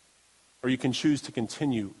 or you can choose to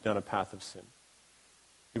continue down a path of sin.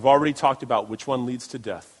 We've already talked about which one leads to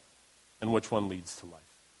death and which one leads to life.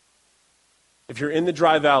 If you're in the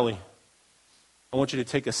dry valley, I want you to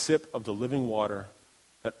take a sip of the living water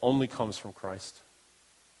that only comes from Christ.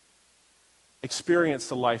 Experience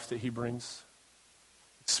the life that he brings.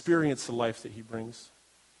 Experience the life that he brings.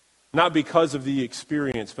 Not because of the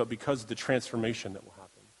experience, but because of the transformation that will happen.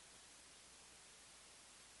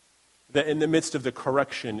 That in the midst of the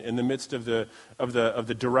correction, in the midst of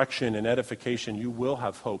the direction and edification, you will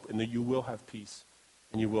have hope, and that you will have peace,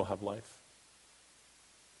 and you will have life.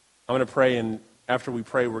 I'm going to pray, and after we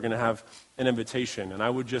pray, we're going to have an invitation. And I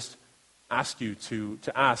would just ask you to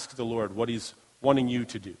ask the Lord what he's wanting you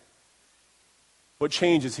to do. What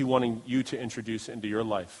change is he wanting you to introduce into your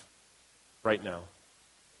life right now?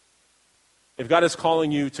 If God is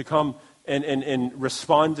calling you to come and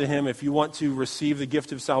respond to him, if you want to receive the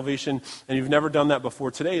gift of salvation and you've never done that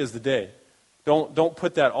before, today is the day. Don't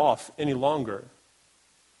put that off any longer.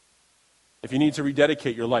 If you need to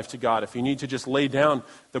rededicate your life to God, if you need to just lay down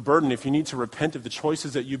the burden, if you need to repent of the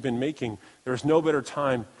choices that you've been making, there's no better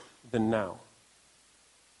time than now.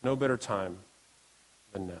 No better time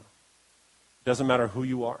than now. It doesn't matter who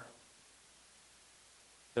you are.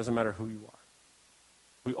 It doesn't matter who you are.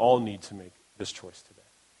 We all need to make this choice today.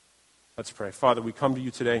 Let's pray. Father, we come to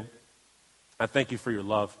you today. I thank you for your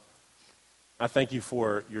love. I thank you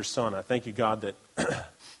for your Son. I thank you, God, that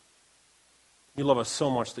you love us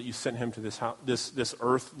so much that you sent him to this house, this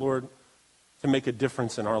earth, Lord, to make a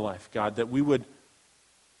difference in our life, God, that we would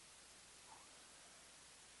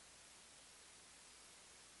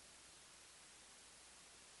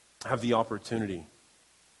have the opportunity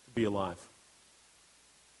to be alive.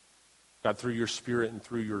 God, through your Spirit and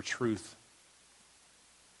through your truth,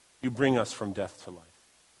 you bring us from death to life.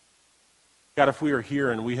 God, if we are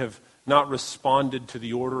here and we have not responded to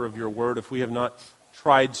the order of your word, if we have not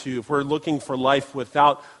tried to, if we're looking for life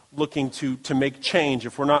without looking to make change,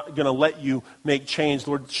 if we're not going to let you make change,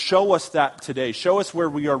 Lord, show us that today. Show us where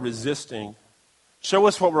we are resisting. Show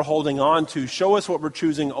us what we're holding on to. Show us what we're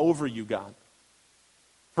choosing over you, God.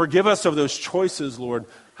 Forgive us of those choices, Lord.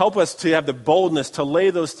 Help us to have the boldness to lay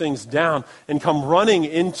those things down and come running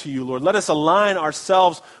into you, Lord. Let us align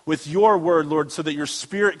ourselves with your word, Lord, so that your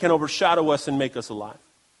Spirit can overshadow us and make us alive.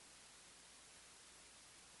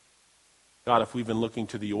 God, if we've been looking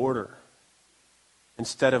to the order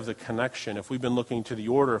instead of the connection, if we've been looking to the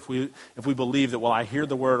order, if we believe that, well, I hear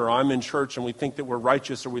the word, or I'm in church and we think that we're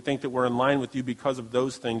righteous, or we think that we're in line with you because of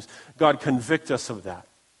those things, God, convict us of that.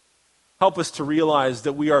 Help us to realize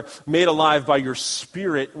that we are made alive by your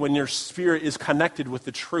Spirit when your Spirit is connected with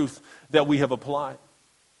the truth that we have applied.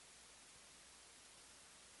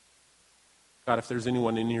 God, if there's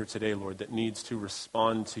anyone in here today, Lord, that needs to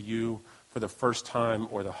respond to you for the first time,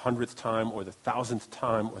 or the 100th time, or the 1,000th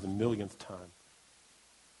time, or the 1,000,000th time,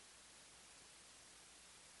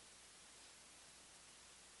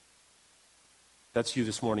 that's you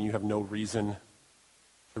this morning. You have no reason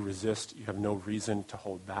to resist. You have no reason to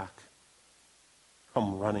hold back.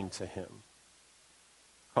 Come running to him.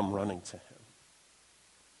 Come running to him.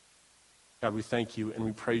 God, we thank you and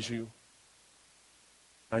we praise you.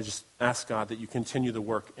 I just ask, God, that you continue the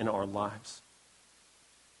work in our lives.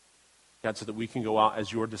 God, so that we can go out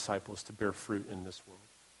as your disciples to bear fruit in this world.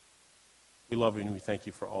 We love you and we thank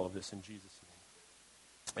you for all of this in Jesus'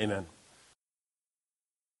 name. Amen.